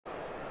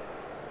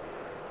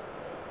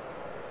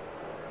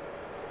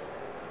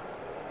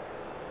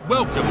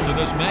Welcome to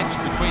this match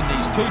between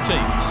these two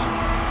teams.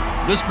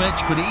 This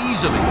match could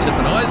easily tip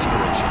in either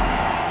direction.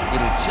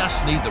 It'll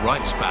just need the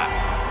right spark.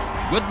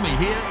 With me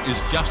here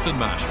is Justin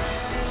Marshall.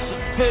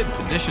 Superb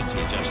conditions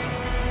here, Justin.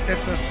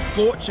 It's a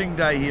scorching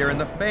day here and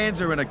the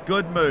fans are in a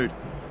good mood.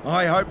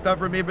 I hope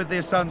they've remembered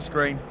their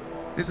sunscreen.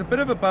 There's a bit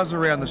of a buzz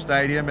around the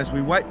stadium as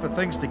we wait for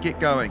things to get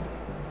going.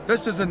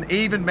 This is an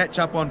even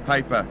match-up on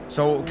paper,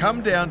 so it will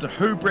come down to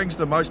who brings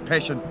the most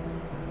passion.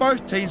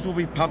 Both teams will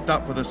be pumped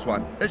up for this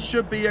one. It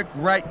should be a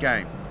great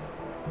game.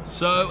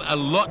 So, a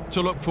lot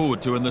to look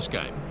forward to in this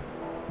game.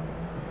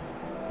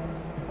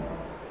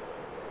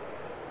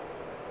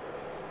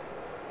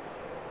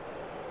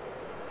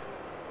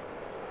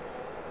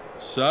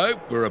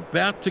 So, we're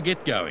about to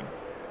get going.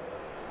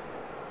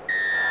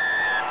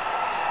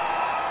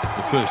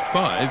 The first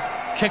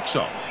 5 kicks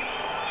off.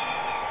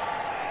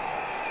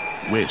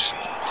 West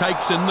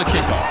takes in the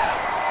kick-off.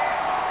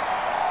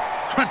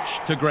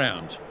 Crunch to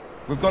ground.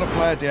 We've got a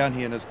player down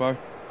here, Nisbo.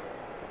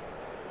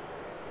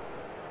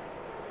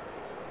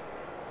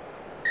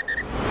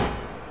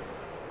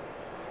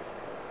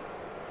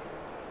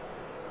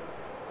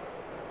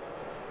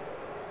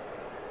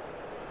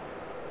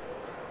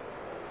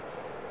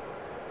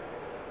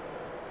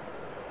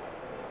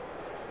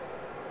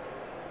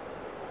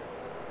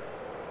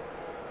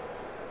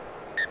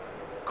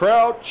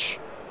 Crouch,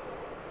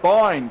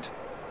 bind,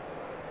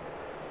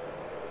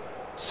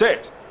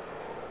 set.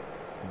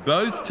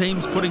 Both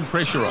teams putting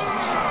pressure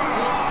on.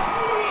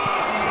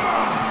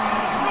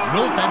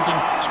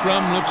 Northampton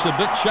scrum looks a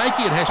bit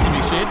shaky, it has to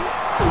be said.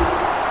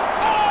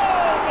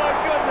 Oh, my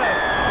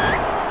goodness!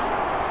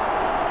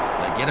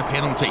 They get a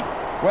penalty.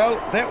 Well,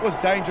 that was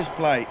dangerous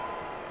play.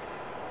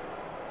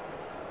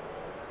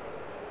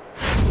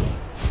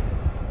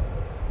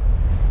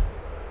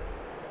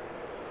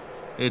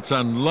 It's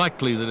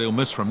unlikely that he'll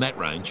miss from that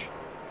range.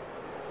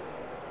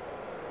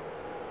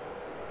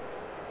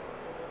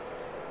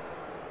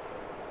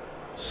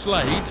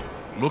 Slade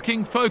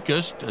looking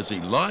focused as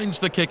he lines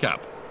the kick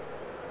up.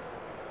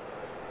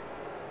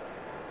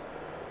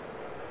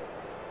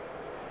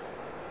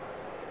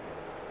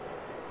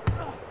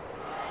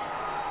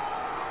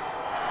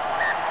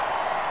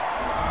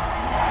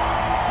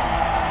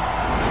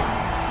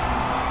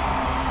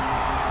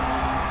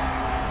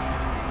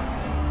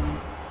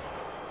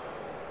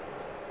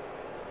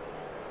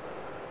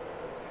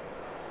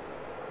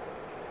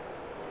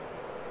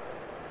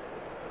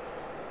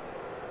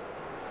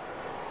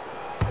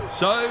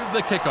 So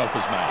the kickoff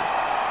is made.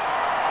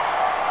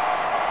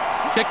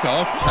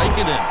 Kickoff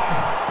taken in.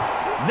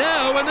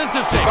 Now an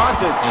intercept.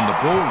 Advantage. And the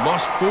ball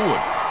lost forward.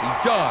 He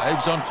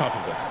dives on top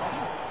of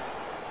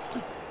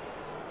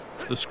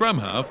it. The scrum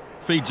half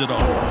feeds it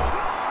on.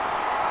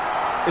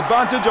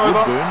 Advantage over.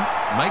 Woodburn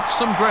makes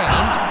some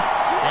ground.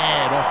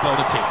 Bad offload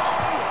attempt.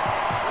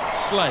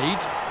 Slade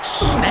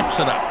snaps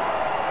it up.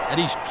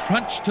 And he's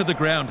crunched to the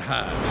ground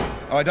hard.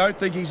 I don't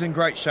think he's in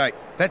great shape.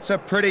 That's a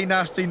pretty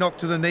nasty knock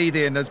to the knee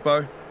there,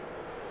 Nisbo.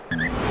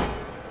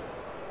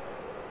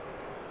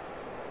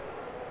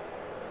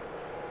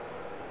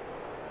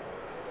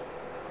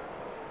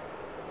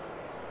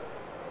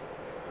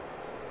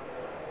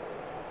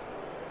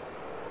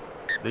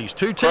 These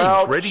two teams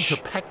Crouch, ready to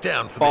pack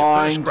down for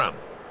their first scrum.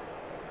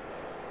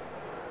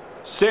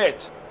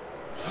 Set.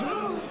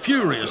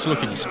 Furious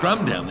looking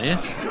scrum down there.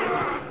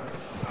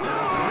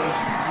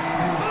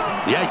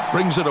 The 8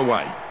 brings it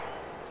away.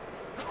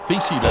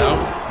 Fisidale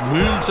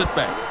moves it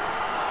back.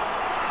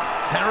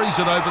 Carries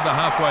it over the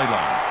halfway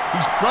line.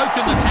 He's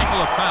broken the tackle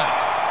apart.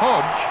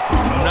 Hodge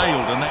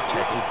nailed in that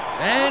tackle.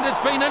 And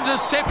it's been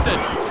intercepted.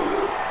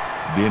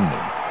 Denman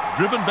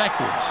driven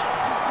backwards.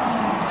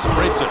 He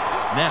spreads it.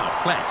 Now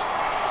flat.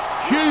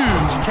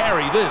 Huge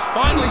carry. This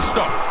finally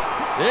stopped.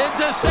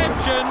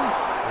 Interception.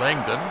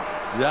 Langdon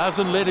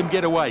doesn't let him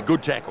get away.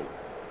 Good tackle.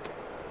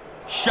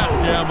 Shut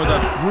down with a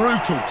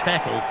brutal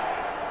tackle.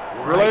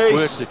 Great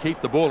work to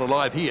keep the ball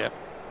alive here.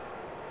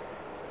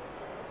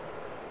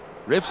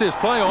 Ref says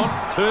play on,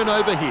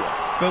 turnover here.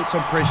 Built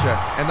some pressure,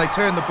 and they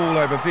turned the ball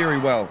over very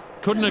well.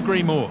 Couldn't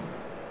agree more.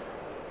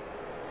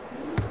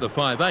 The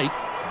 5'8"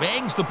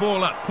 bangs the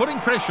ball up, putting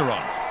pressure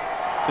on.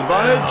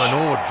 Advantage. An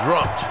oar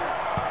dropped.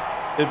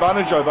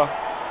 Advantage over.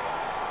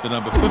 The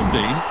number 15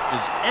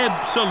 is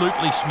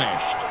absolutely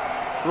smashed.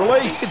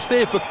 Release. It's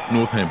there for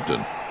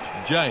Northampton.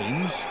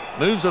 James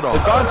moves it on.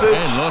 Advantage.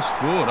 And lost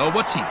forward. Oh,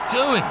 what's he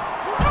doing?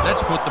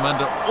 That's put them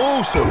under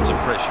all sorts of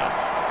pressure.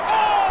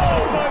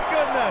 Oh, my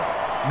goodness!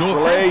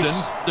 Northampton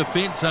Release.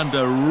 defence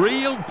under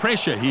real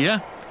pressure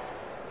here.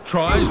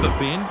 Tries the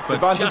fend, but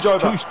Advantage just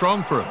over. too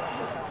strong for him.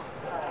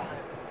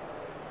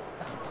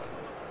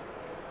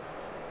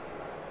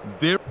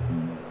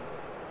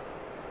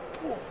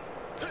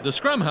 The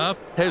scrum half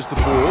has the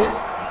ball.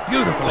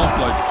 Beautiful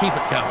offload to keep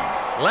it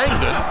going.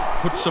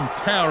 Langdon puts some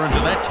power into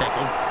that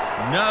tackle.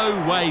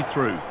 No way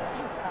through.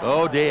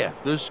 Oh dear,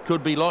 this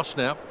could be lost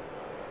now.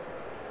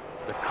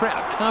 The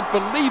crowd can't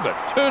believe it.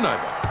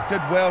 Turnover.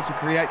 Did well to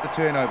create the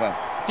turnover.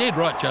 Dead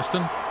right,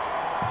 Justin.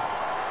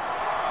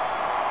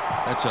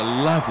 That's a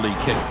lovely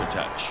kick for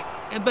touch.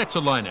 And that's a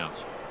line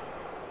out.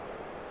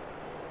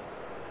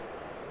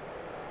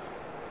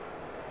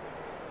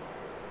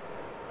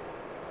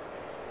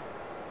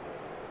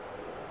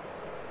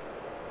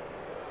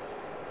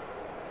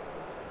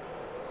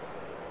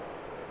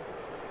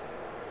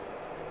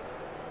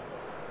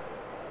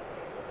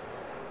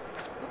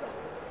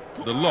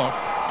 The lock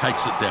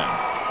takes it down.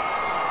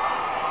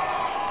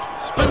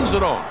 Spins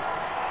it on.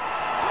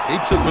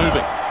 Keeps it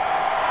moving.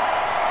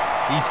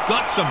 He's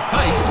got some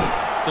pace.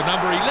 The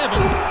number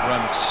 11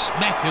 runs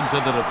smack into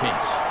the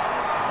defence.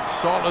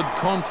 Solid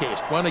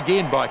contest, won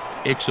again by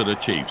Exeter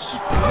Chiefs.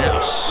 Now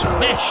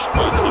smashed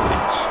by the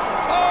defence.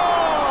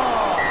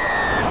 Oh!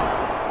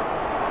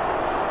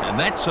 And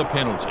that's a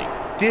penalty.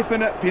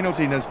 Definite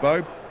penalty,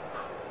 Nisbo.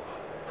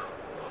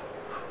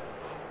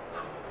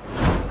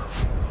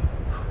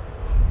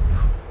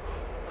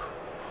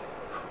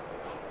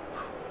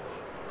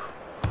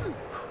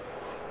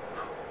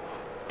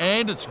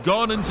 And it's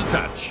gone into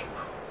touch.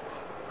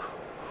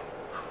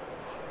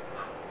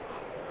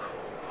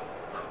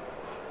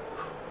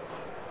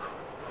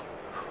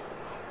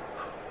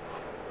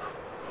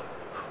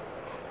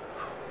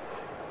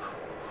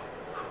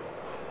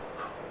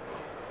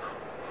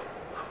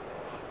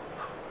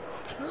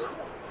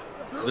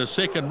 The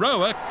second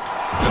rower,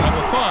 the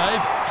number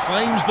 5,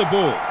 claims the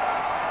ball.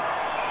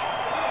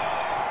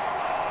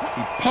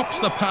 He pops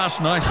the pass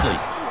nicely.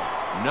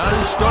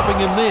 No stopping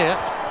him there.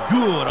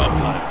 Good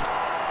offload.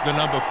 The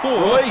number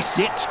 4 Release.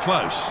 gets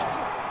close.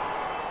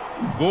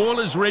 Ball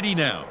is ready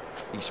now.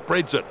 He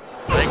spreads it.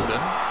 Langdon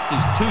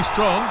is too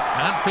strong,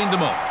 can't fend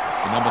him off.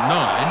 The number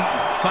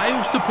 9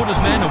 fails to put his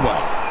man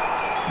away.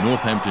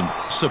 Northampton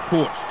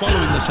support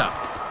following this up.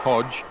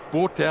 Hodge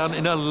brought down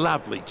in a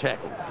lovely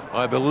tackle.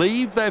 I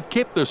believe they've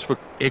kept this for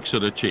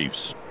Exeter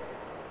Chiefs.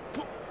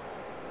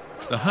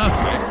 The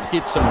halfback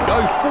gets some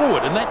go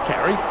forward in that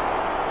carry.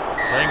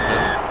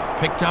 Langdon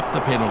picked up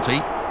the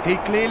penalty. He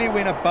clearly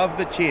went above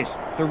the chest.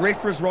 The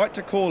ref was right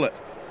to call it.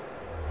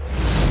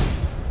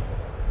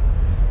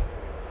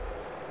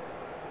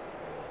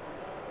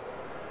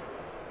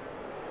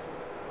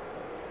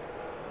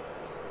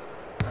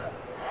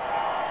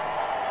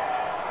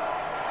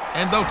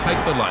 And they'll take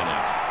the line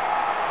out.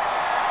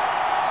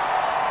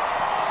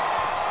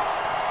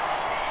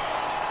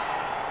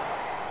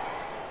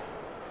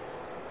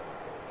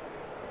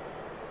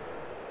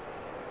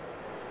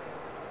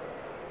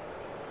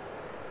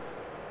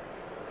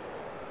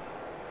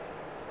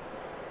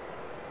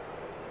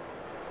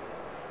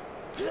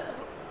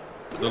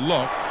 The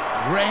lock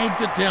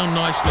dragged it down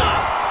nicely.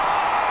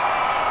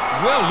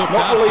 Well looked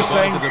Not after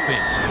releasing. by the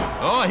defence.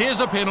 Oh,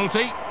 here's a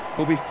penalty.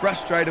 Will be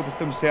frustrated with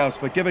themselves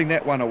for giving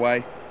that one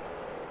away.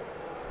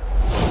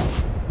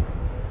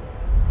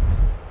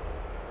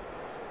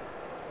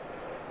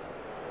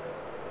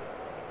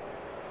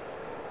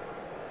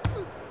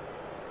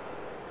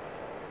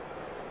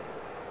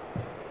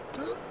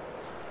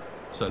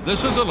 So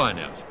this is a line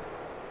out.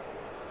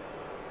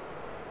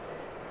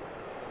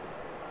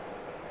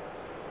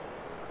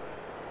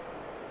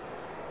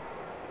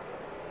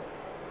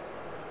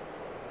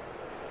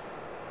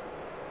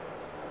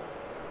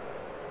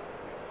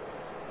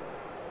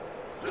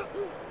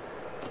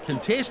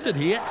 Contested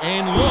here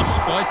and lost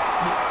by...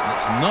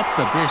 It's not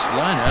the best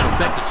line out. In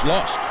fact, it's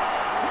lost.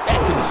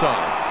 Back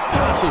inside.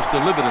 Pass is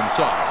delivered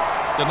inside.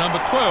 The number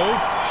 12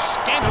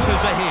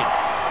 scampers ahead.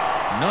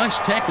 Nice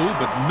tackle,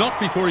 but not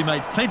before he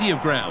made plenty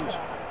of ground.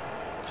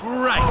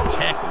 Great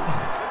tackle.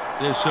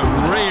 There's some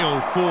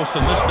real force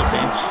in this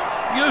defence.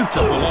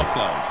 Beautiful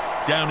offload.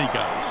 Down he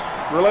goes.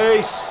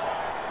 Release.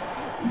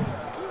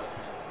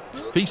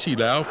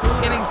 Lau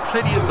getting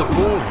plenty of the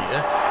ball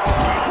here.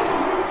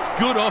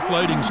 Good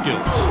offloading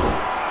skills.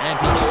 And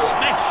he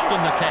smashed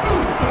in the tackle.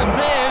 And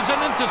there's an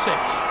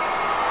intercept.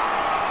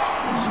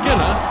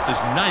 Skinner is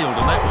nailed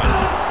in that one.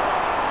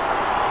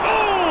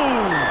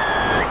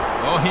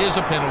 Oh, here's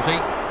a penalty.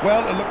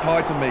 Well, it looked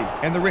high to me,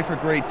 and the ref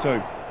agreed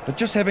too. They're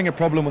just having a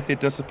problem with their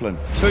discipline.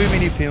 Too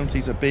many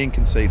penalties are being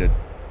conceded.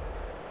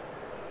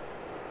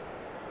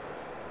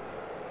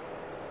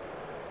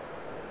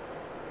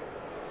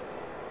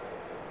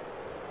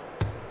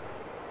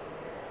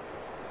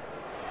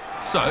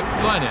 So,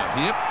 line out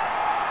here.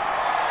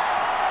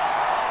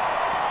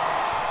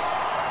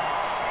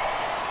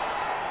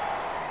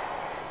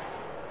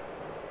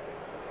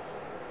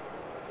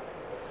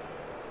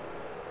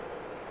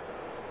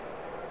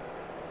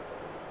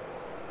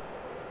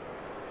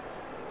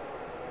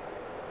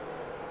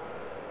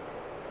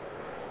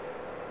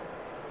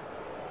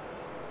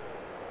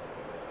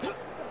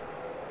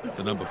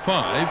 The number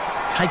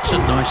 5 takes it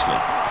nicely,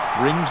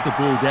 brings the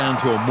ball down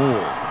to a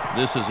maul.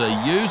 This is a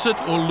use it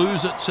or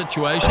lose it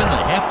situation.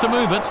 They have to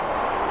move it.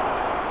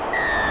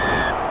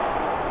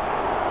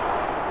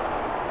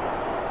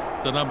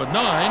 The number 9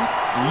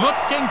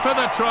 looking for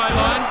the try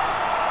line.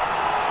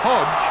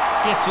 Hodge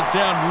gets it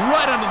down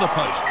right under the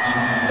posts.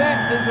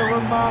 That is a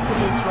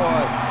remarkable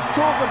try.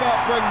 Talk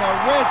about bring the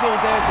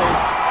razzle-dazzle.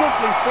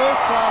 Simply first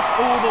class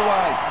all the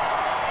way.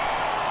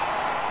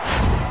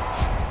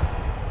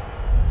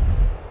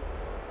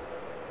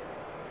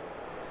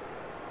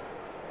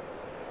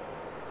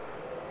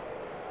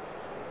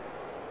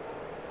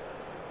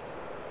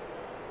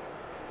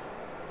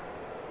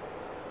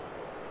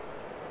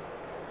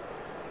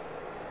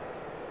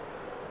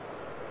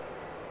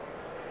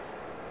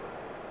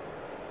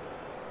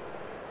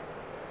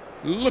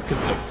 Look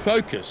at the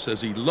focus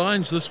as he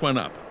lines this one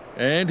up.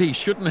 And he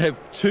shouldn't have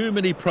too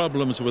many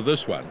problems with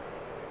this one.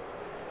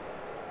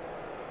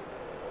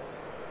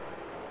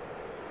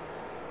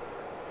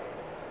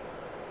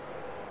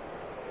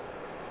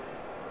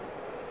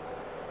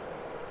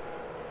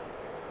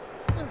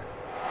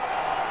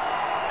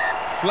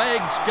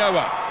 Flags go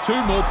up. 2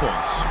 more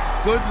points.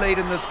 Good lead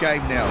in this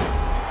game now.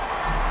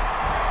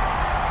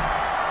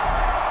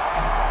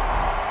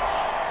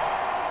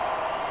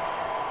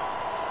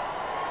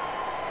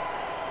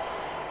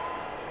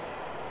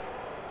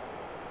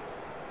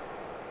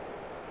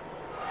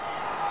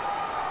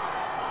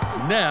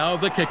 Now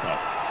the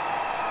kickoff.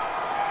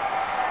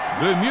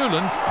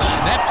 Vermeulen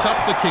snaps up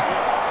the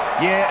kickoff.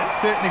 Yeah, it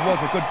certainly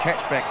was a good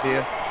catch back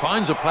there.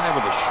 Finds a player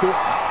with a short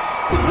pass.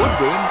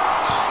 Woodburn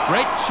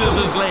stretches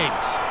his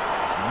legs.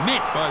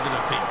 Met by the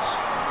defence.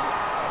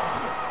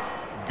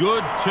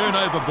 Good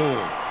turnover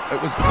ball.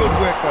 It was good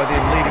work by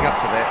them leading up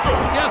to that.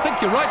 Yeah, I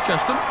think you're right,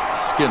 Justin.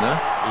 Skinner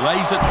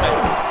lays it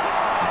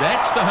back.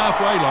 That's the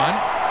halfway line.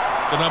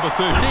 The number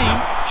 13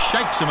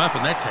 shakes him up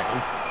in that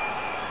tackle.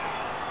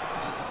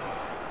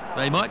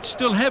 They might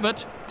still have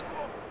it.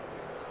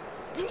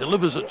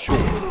 Delivers it short.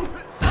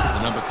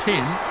 The number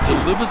 10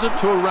 delivers it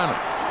to a runner.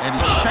 And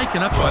he's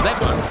shaken up by that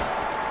one.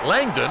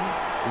 Langdon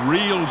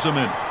reels him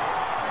in.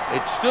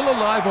 It's still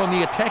alive on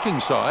the attacking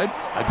side.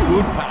 A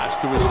good pass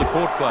to his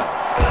support player.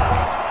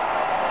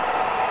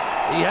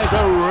 He has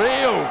a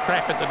real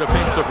crack at the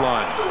defensive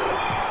line.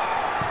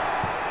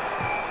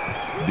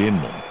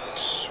 Denman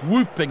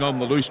swooping on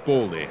the loose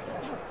ball there.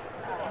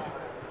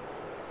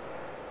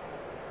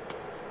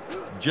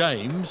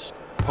 James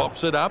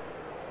pops it up.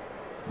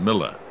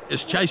 Miller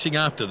is chasing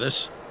after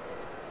this.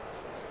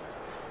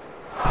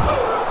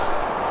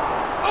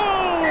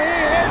 Oh, he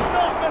has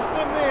not missed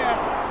him there.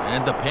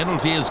 And the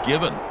penalty is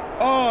given.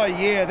 Oh,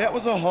 yeah, that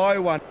was a high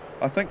one.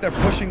 I think they're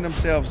pushing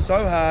themselves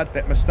so hard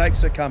that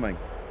mistakes are coming.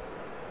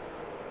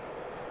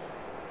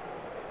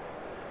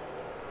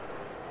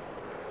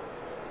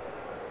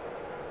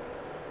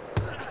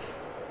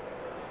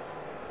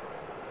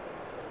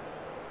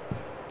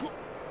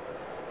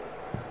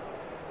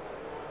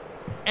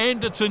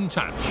 And it's in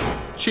touch.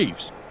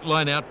 Chiefs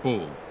line out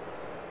ball.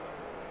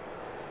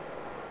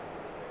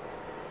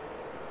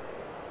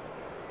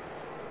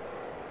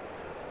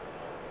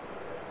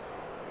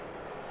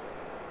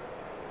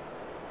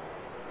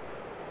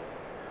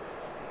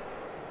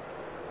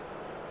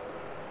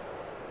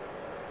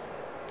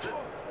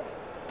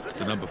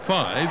 The number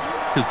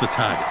 5 is the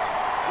target.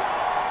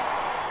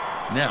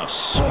 Now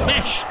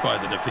smashed by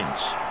the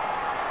defence.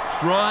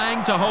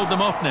 Trying to hold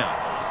them off now.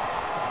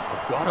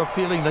 I've got a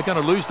feeling they're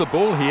going to lose the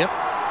ball here.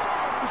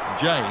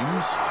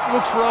 James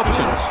looks for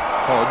options.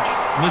 Hodge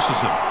misses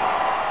him.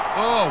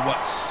 Oh,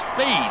 what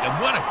speed and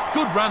what a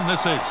good run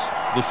this is.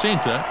 The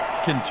centre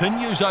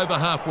continues over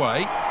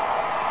halfway.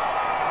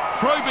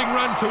 Probing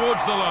run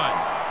towards the line.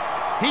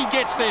 He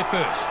gets there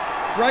first.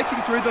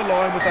 Breaking through the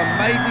line with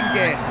amazing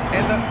gas,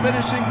 and the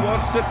finishing was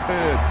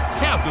superb.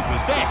 How good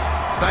was that?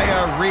 They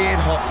are red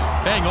hot.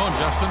 Hang on,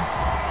 Justin.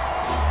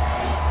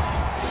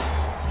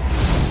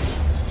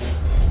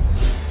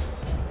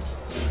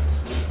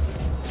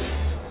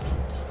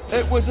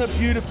 It was a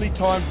beautifully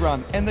timed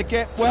run, and the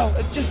gap, well,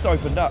 it just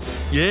opened up.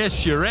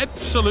 Yes, you're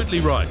absolutely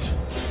right.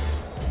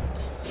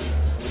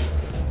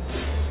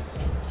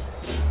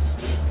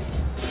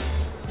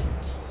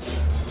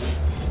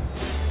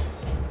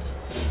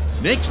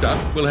 Next up,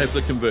 we'll have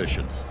the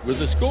conversion. With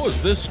the scores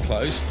this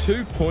close,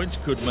 2 points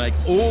could make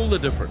all the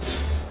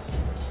difference.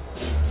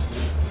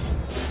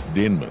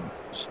 Denman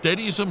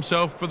steadies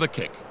himself for the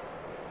kick.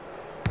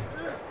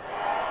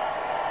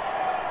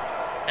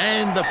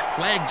 And the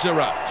flags are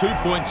up. 2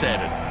 points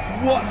added.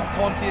 What a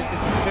contest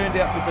this has turned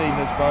out to be,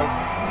 Nisbo.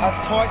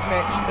 A tight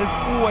match is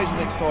always an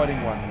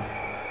exciting one.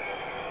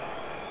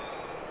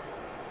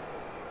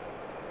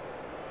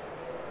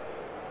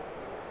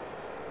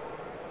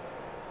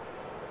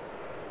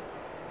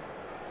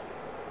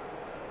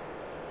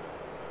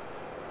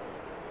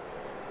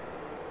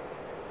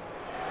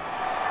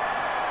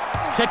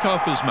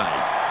 Kickoff is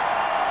made.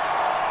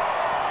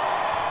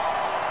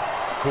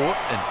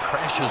 Caught and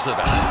crashes it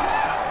up.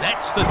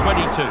 That's the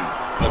 22.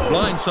 The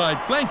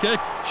blindside flanker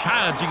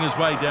charging his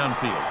way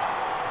downfield.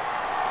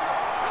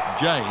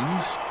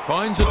 James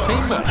finds a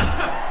teammate.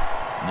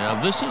 Now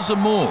this is a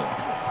maul.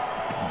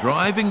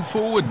 Driving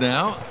forward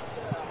now.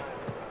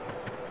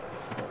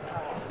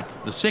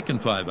 The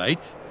second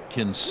 5/8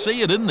 can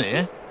see it in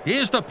there.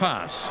 Here's the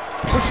pass.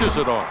 Pushes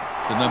it on.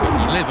 The number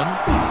 11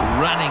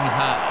 running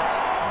hard.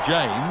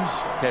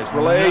 James has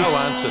no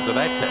answer to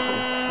that tackle.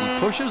 He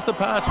pushes the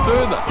pass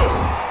further.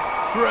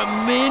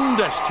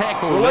 Tremendous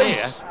tackle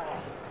there.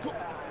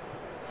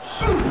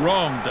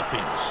 Strong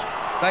defence.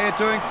 They are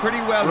doing pretty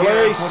well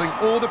here, putting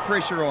all the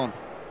pressure on.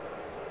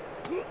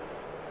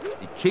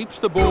 He keeps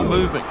the ball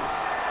moving.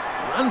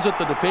 Runs at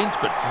the defence,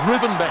 but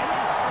driven back.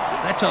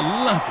 That's a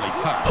lovely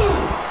pass.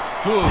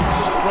 Good,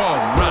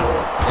 strong run.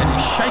 And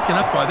he's shaken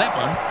up by that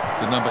one.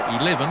 The number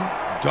 11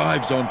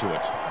 dives onto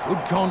it.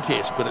 Good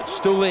contest, but it's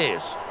still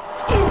theirs.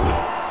 He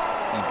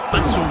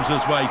bustles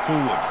his way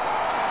forward.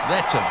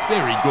 That's a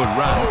very good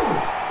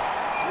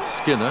run.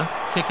 Skinner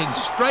kicking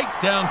straight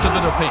down to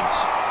the defence.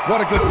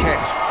 What a good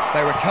catch.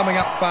 They were coming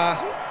up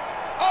fast.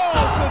 Oh,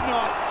 good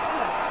night.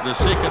 The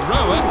second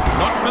rower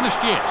not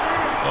finished yet.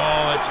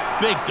 Oh, it's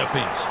big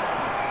defence.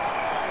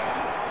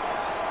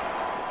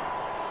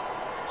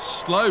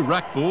 Slow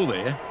ruck ball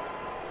there.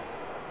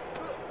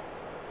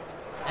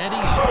 And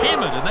he's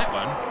hammered in that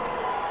one.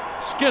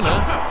 Skinner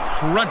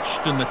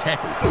crunched in the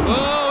tackle.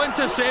 Oh,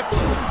 intercept.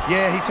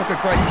 Yeah, he took a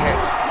great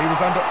catch. He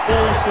was under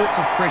all sorts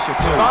of pressure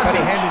too, but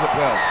he handled it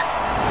well.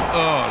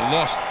 Oh,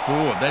 lost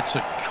forward. That's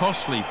a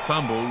costly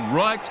fumble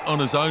right on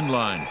his own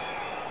line.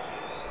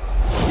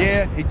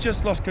 Yeah, he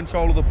just lost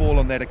control of the ball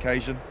on that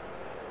occasion.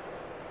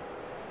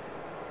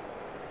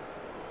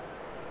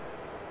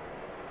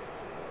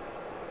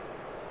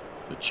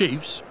 The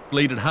Chiefs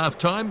lead at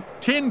half-time,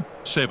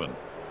 10-7.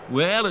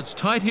 Well, it's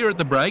tight here at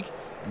the break.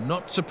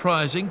 Not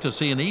surprising to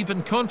see an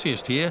even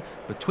contest here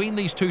between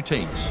these two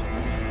teams.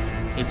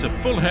 It's a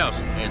full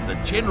house and the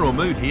general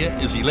mood here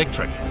is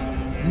electric.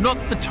 Not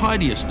the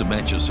tidiest of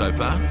matches so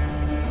far.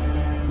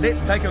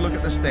 Let's take a look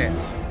at the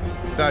stats.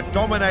 They're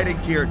dominating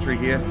territory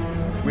here.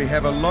 We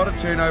have a lot of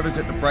turnovers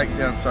at the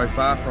breakdown so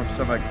far from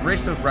some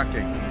aggressive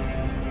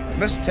rucking.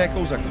 Missed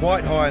tackles are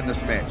quite high in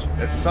this match.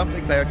 It's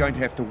something they are going to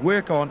have to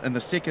work on in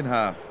the second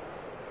half.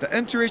 The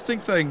interesting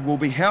thing will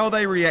be how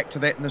they react to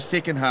that in the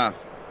second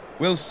half.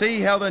 We'll see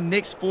how the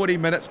next 40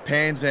 minutes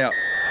pans out.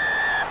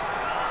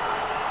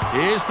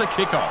 Here's the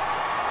kickoff.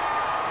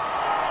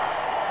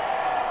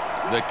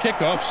 The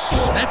kickoff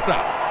snapped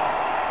up.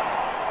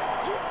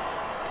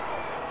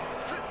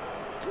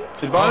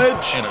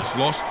 Advantage. And it's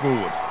lost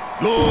forward.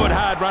 Good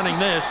hard running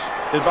this.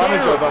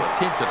 Advantage Terrible over.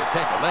 attempt to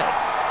tackle that.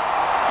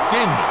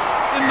 Denver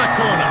in the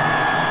corner.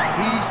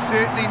 He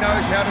certainly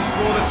knows how to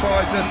score the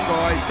tries, this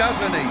guy,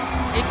 doesn't he?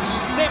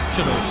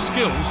 Exceptional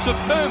skill,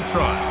 superb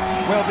try.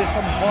 Well, there's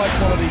some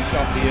high-quality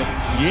stuff here.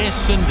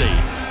 Yes,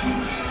 indeed.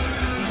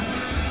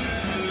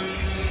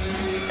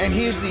 And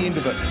here's the end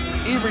of it.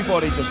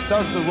 Everybody just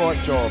does the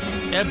right job.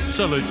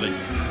 Absolutely.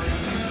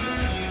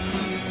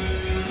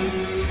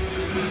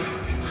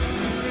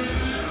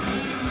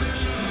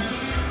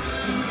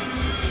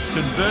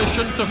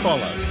 Conversion to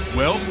follow.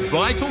 Well,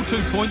 vital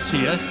 2 points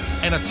here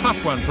and a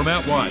tough one from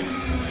out wide.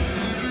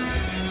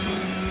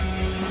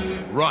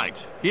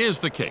 Right, here's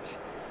the kick.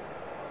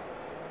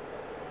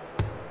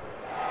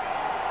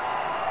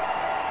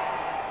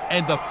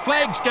 And the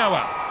flags go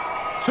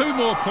up. 2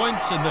 more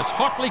points in this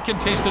hotly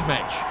contested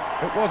match.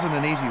 It wasn't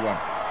an easy one.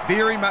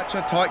 Very much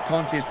a tight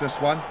contest, this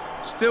one.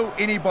 Still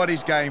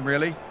anybody's game,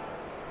 really.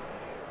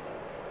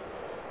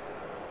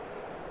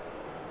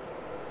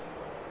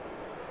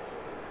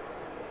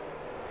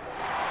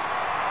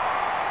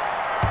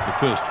 The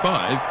first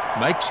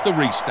 5 makes the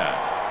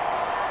restart.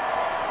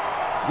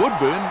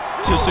 Woodburn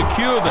to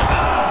secure this.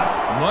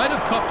 Might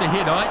have copped a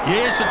head-eye.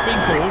 Yes, it's been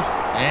called.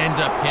 And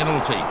a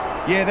penalty.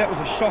 Yeah, that was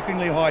a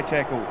shockingly high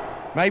tackle.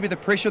 Maybe the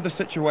pressure of the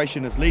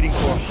situation is leading to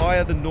a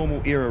higher than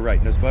normal error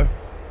rate, Nisbo.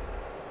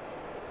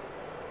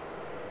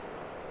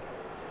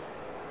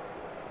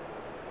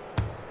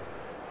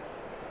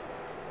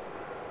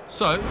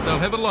 So, they'll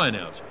have a line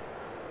out.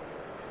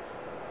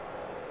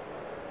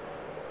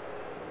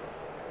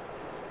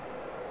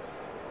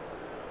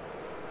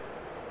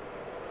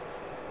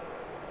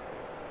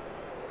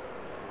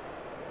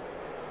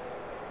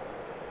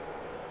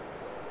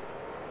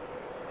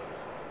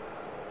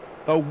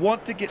 They'll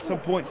want to get some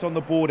points on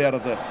the board out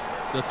of this.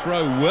 The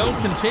throw well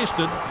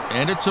contested,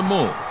 and it's a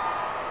maul.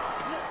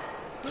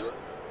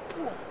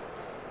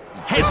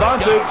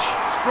 Advantage.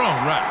 Strong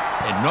run,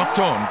 and knocked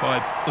on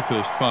by the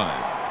first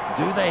 5.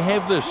 Do they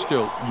have this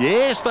still?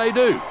 Yes, they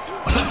do.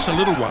 That's a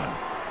little one.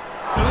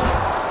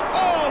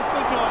 Oh,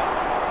 good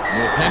night.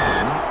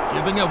 Northampton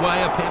giving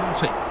away a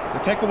penalty.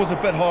 The tackle was a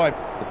bit high.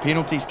 The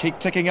penalties keep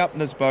ticking up,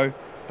 Nisbo.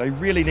 They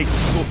really need to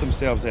sort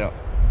themselves out.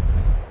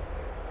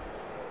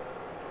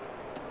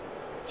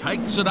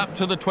 Takes it up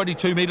to the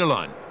 22-metre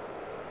line.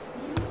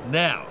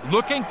 Now,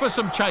 looking for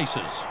some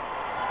chasers.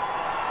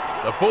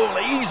 The ball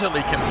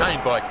easily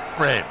contained by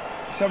Graham.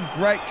 Some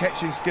great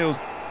catching skills.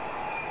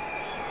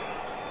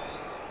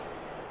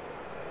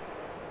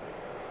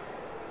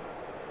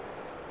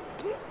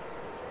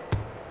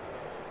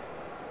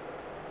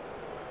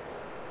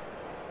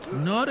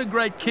 Not a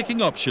great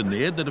kicking option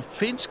there. The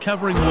defence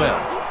covering well.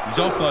 He's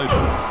offloaded.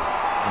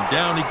 And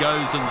down he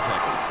goes in the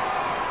tackle.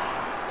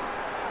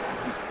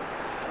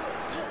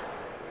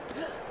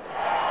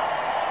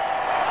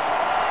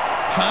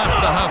 Past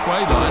the halfway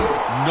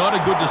line. Not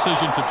a good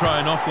decision to try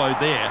and offload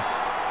there.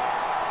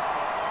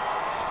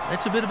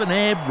 That's a bit of an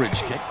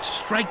average kick,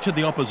 straight to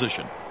the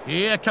opposition.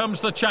 Here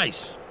comes the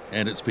chase.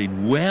 And it's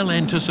been well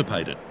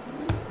anticipated.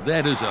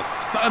 That is a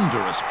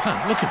thunderous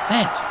punt. Look at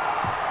that.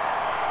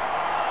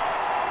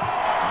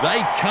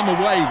 They come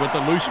away with the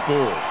loose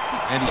ball.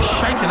 And he's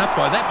shaken up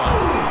by that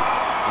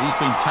one. He's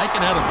been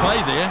taken out of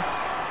play there.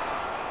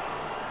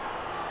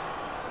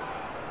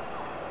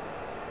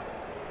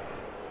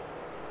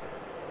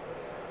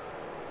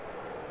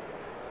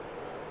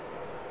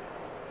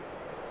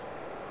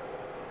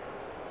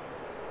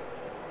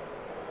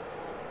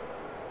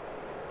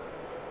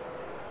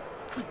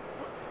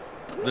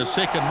 The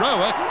second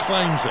rower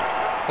claims it.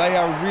 They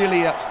are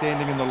really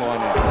outstanding in the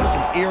line-out. It's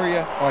an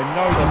area I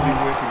know they've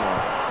been working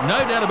on. No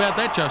doubt about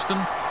that, Justin.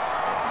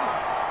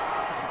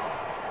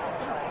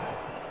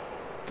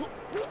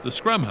 The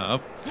scrum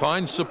half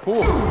finds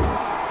support.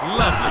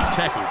 Lovely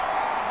tackle.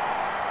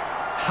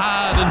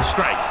 Hard and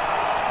straight.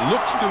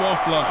 Looks to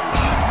offload.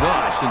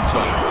 Nice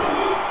inside.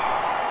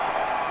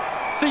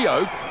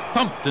 CO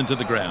thumped into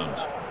the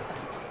ground.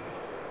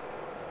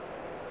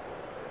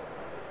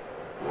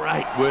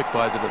 Great work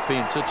by the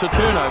defence. It's a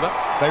turnover.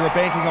 They were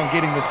banking on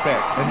getting this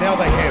back, and now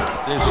they have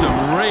it. There's some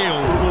real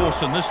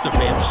force in this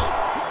defence.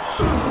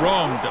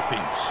 Strong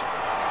defence.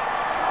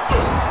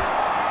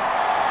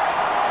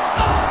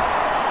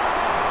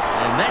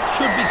 And that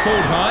should be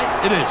called high.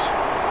 It is.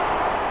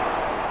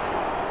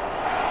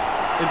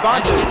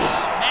 And he gets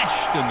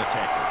smashed in the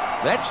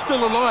tackle. That's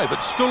still alive.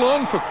 It's still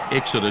on for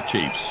Exeter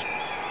Chiefs.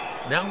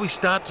 Now we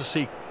start to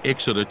see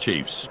Exeter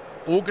Chiefs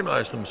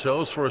organise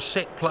themselves for a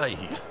set play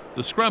here.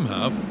 The scrum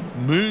half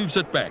moves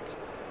it back.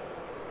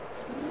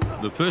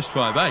 The first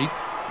 5/8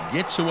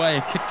 gets away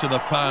a kick to the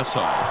far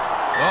side.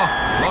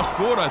 Oh, lost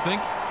forward, I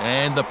think.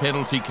 And the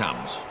penalty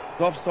comes.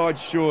 Offside,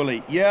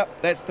 surely. Yeah,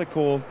 that's the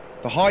call.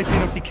 The high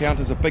penalty count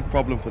is a big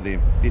problem for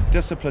them. Their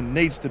discipline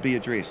needs to be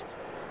addressed.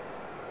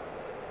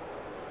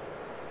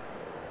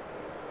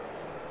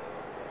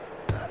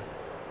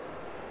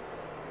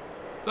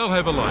 They'll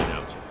have a line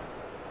out.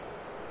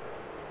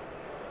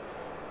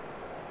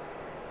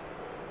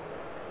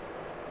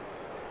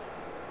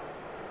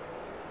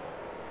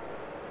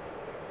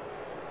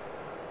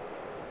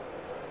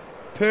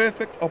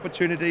 Perfect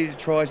opportunity to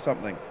try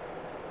something.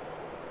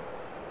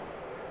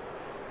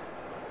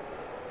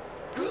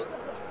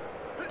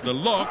 The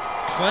lock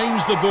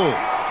claims the ball.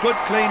 Good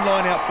clean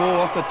line-out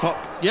ball off the top.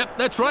 Yep,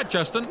 that's right,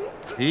 Justin.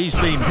 He's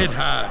been hit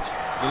hard.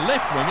 The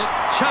left winger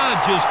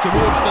charges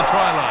towards the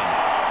try line.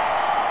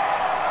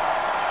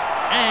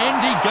 And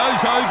he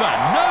goes over.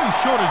 No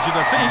shortage of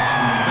defence,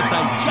 but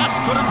they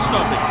just couldn't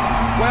stop him.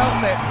 Well,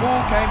 that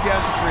ball came down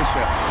to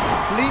pressure.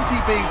 Plenty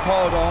being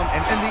piled on,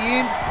 and in the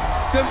end,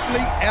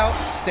 simply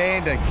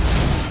outstanding.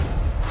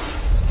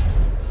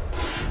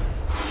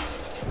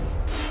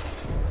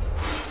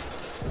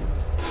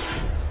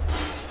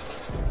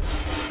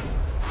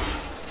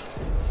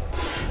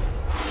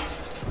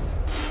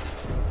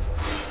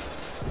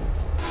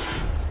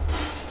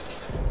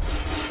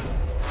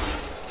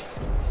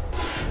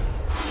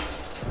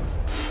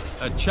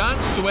 A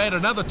chance to add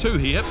another 2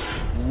 here.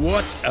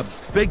 What a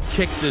big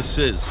kick this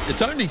is.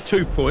 It's only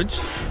 2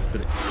 points,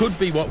 but it could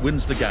be what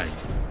wins the game.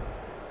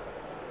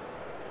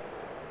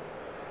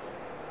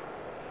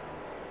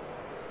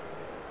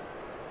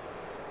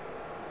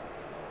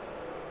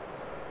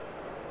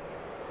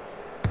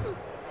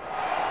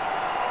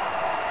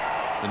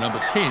 The number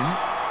 10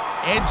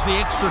 adds the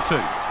extra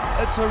 2.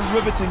 It's a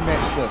riveting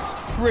match, this.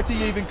 Pretty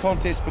even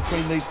contest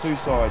between these two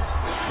sides.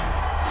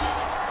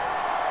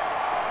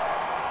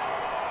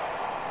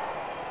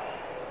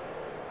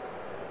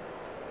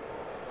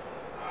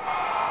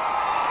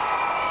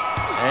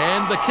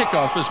 And the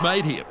kickoff is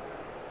made here.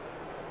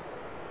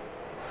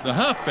 The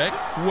halfback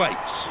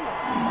waits.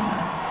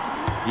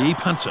 He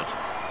punts it.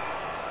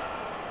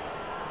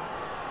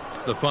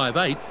 The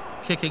 5/8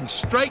 kicking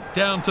straight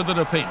down to the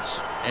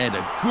defence. And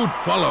a good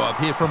follow-up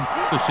here from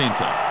the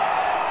centre.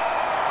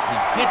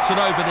 He gets it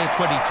over their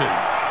 22.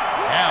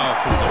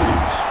 Powerful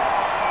defence.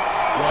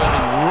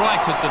 Driving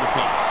right at the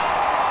defence.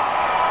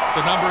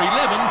 The number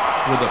 11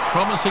 with a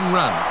promising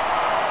run.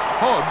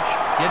 Hodge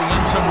getting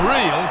him some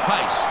real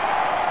pace.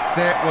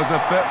 That was a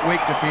bit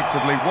weak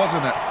defensively,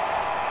 wasn't it?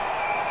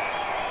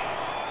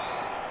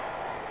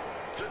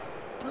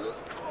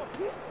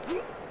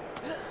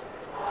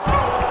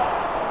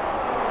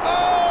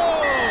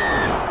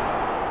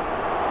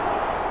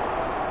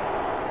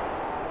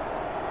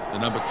 The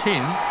number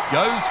 10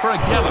 goes for a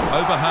gallop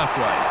over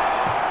halfway.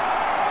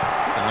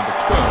 The number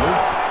 12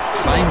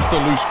 claims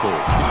the loose ball.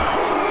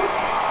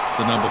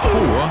 The number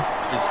 4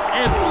 is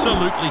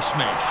absolutely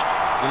smashed.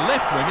 The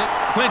left winger,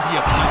 plenty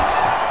of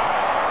pace.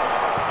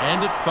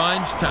 And it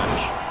finds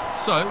touch.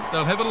 So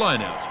they'll have a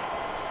line out.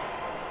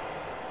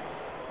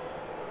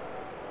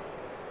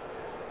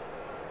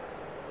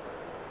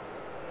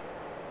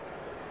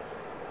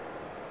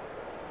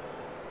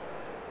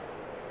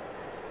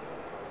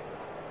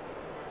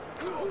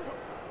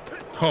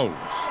 Coles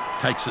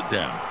takes it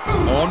down.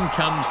 On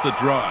comes the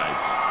drive.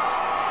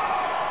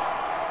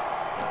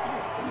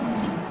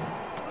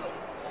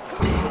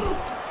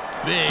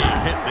 Big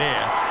hit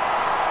there.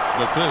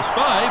 The first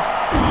 5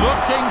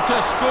 looking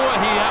to score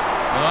here.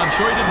 Well, I'm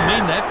sure he didn't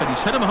mean that, but he's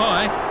hit him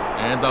high,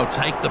 and they'll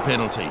take the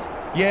penalty.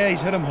 Yeah,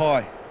 he's hit him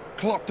high.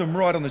 Clocked him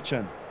right on the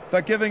chin.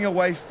 They're giving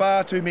away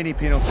far too many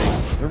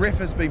penalties. The ref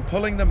has been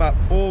pulling them up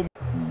all...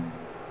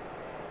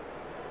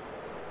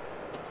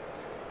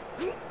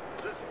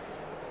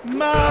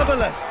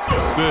 Marvellous!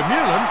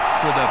 Vermeulen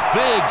with a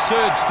big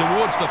surge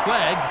towards the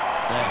flag.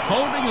 They're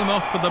holding him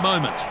off for the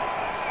moment.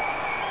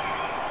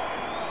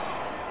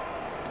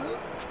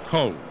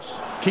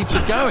 Coles keeps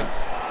it going.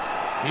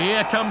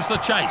 Here comes the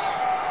chase.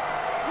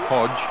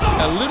 Hodge,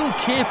 a little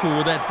careful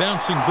with that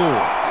bouncing ball.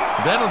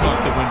 That'll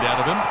knock the wind out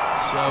of him.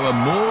 So a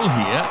maul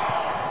here.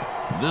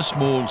 This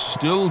maul's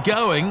still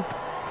going.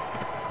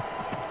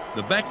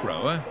 The back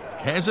rower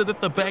has it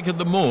at the back of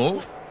the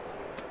maul.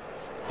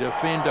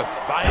 Defender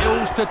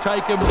fails to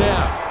take him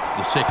down.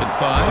 The second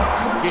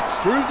 5 gets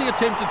through the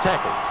attempted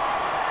tackle.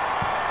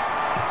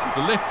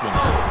 The left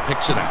winger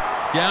picks it up.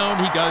 Down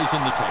he goes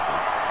in the tackle.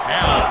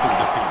 Powerful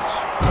defence.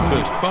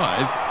 First 5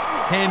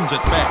 hands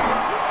it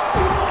back.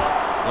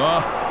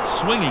 Oh,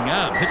 swinging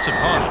arm hits him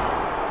high.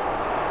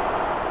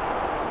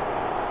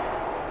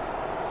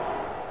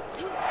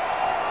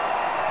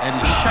 And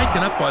he's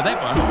shaken up by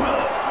that one.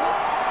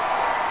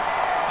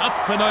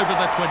 Up and over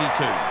the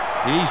 22.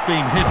 He's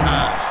been hit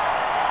hard.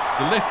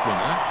 The left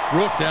winger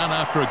brought down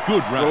after a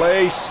good run.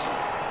 Release.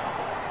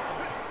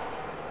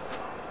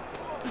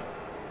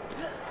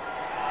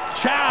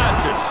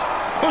 Charges.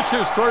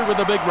 Pushes through with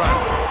a big run.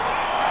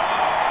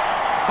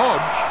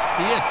 Hodge,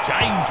 here,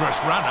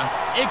 dangerous runner.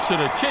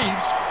 Exeter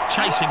Chiefs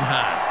chasing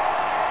hard.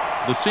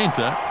 The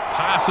centre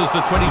passes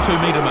the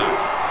 22-metre mark.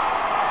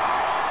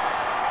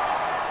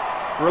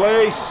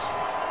 Release.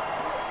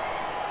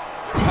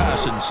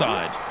 Pass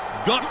inside.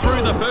 Got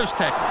through the first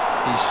tackle.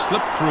 He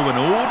slipped through an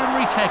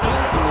ordinary tackle.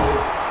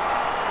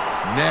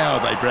 Now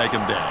they drag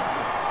him down.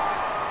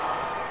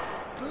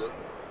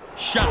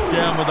 Shut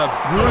down with a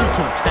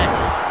brutal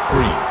tackle.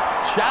 Green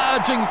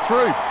charging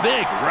through.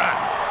 Big run.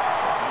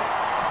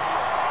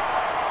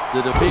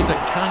 The defender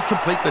can't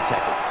complete the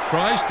tackle.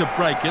 Tries to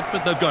break it,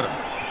 but they've got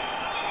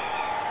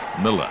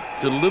him. Miller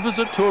delivers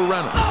it to a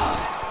runner.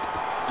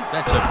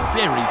 That's a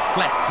very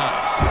flat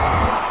pass.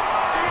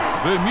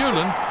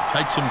 Vermeulen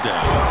takes him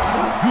down.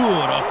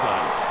 Good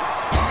offload.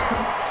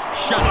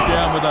 Shut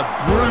down with a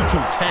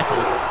brutal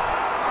tackle.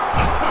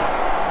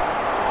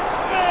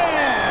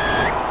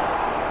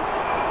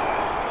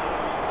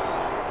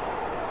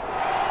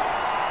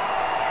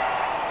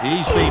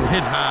 He's been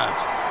hit hard.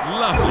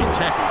 Lovely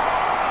tackle.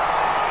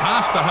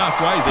 Past the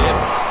halfway there.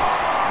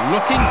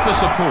 Looking for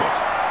support.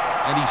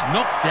 And he's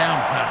knocked down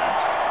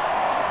hard.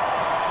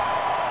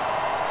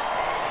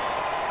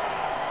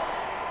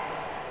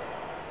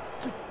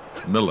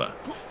 Miller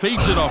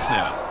feeds it off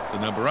now. The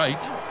number 8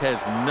 has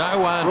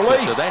no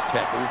answer to that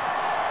tackle.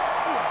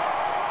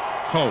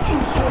 Coles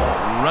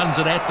runs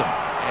it at them.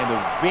 And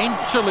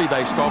eventually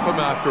they stop him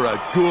after a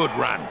good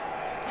run.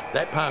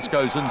 That pass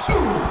goes inside.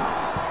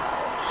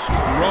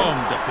 Strong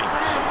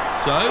defence.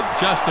 So,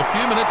 just a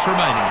few minutes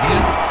remaining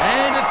here.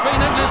 And it's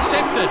been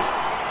intercepted.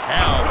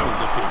 Powerful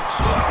defence.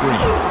 Green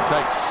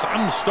takes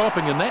some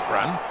stopping in that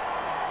run.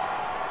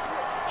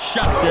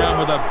 Shut down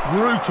with a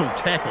brutal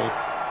tackle.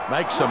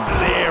 Makes some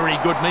very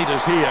good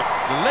metres here.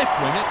 The left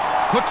winger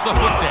puts the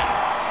foot down.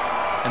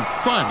 And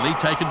finally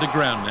taken to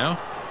ground now.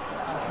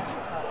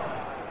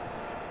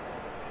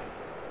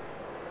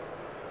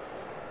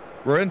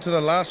 We're into the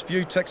last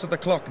few ticks of the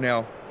clock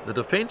now. The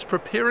defence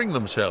preparing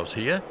themselves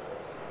here.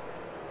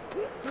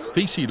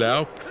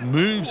 Fisilau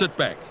moves it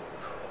back.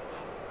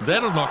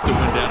 That'll knock the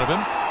wind out of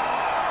him.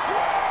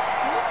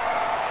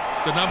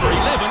 The number 11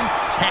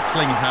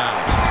 tackling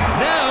hard.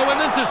 Now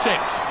an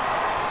intercept.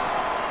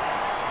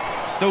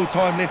 Still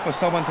time left for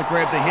someone to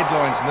grab the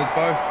headlines,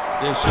 Nisbo.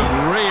 There's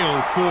some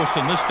real force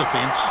in this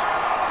defence.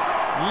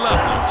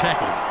 Lovely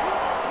tackle.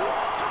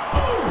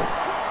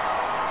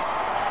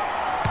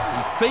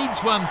 He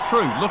feeds one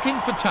through, looking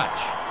for touch.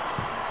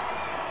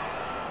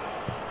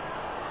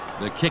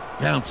 The kick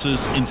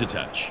bounces into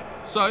touch.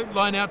 So,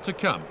 line out to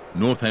come.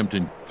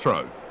 Northampton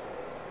throw.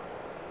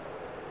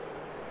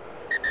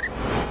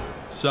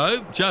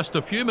 So, just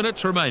a few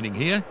minutes remaining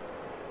here.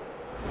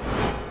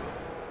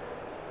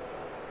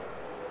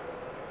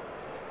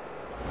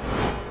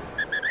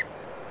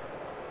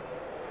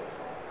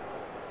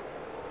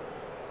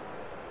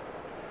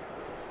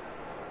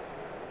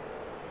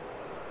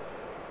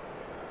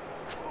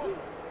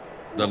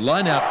 The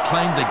line-out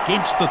claimed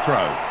against the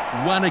throw.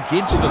 One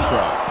against the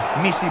throw.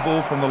 Messy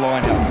ball from the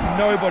line-out.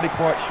 Nobody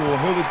quite sure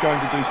who was going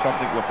to do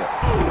something with it.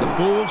 The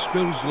ball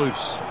spills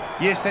loose.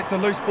 Yes, that's a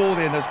loose ball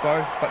there,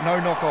 Nisbo, but no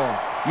knock on.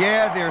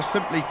 Yeah, there are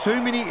simply too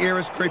many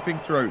errors creeping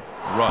through.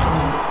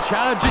 Right.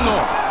 Charging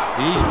on.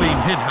 He's been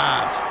hit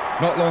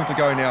hard. Not long to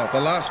go now.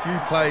 The last few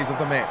plays of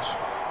the match.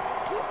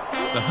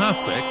 The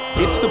halfback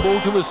gets the ball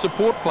to his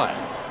support player.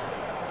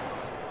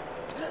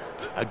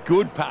 A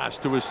good pass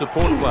to his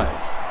support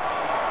player.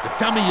 The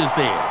dummy is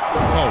there.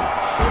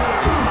 Coles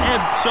is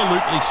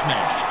absolutely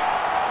smashed.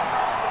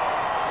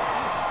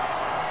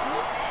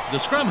 The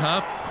scrum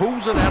half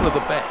pulls it out of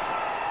the back.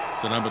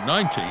 The number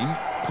 19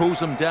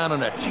 pulls him down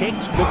in a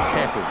textbook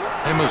tackle.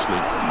 Hammersley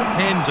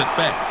hands it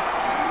back.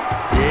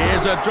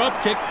 Here's a drop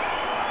kick.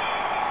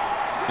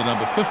 The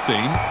number 15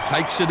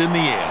 takes it in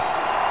the air.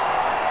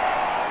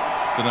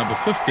 The number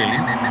 15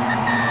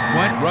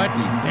 quite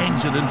rightly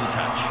bangs it into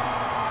touch.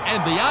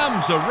 And the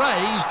arms are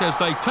raised as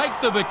they take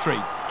the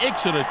victory.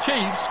 Exeter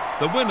Chiefs,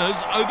 the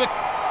winners over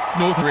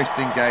North.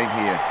 Interesting game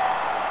here.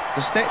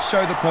 The stats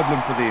show the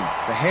problem for them.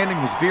 The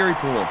handling was very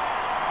poor.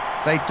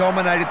 They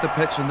dominated the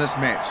pitch in this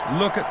match.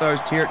 Look at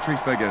those territory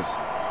figures.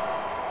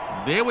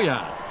 there we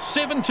are,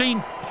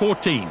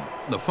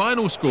 17-14. The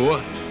final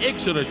score,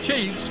 Exeter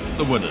Chiefs,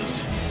 the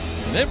winners.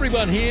 And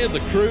everyone here, the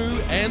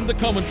crew and the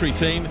commentary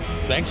team,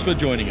 thanks for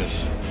joining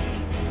us.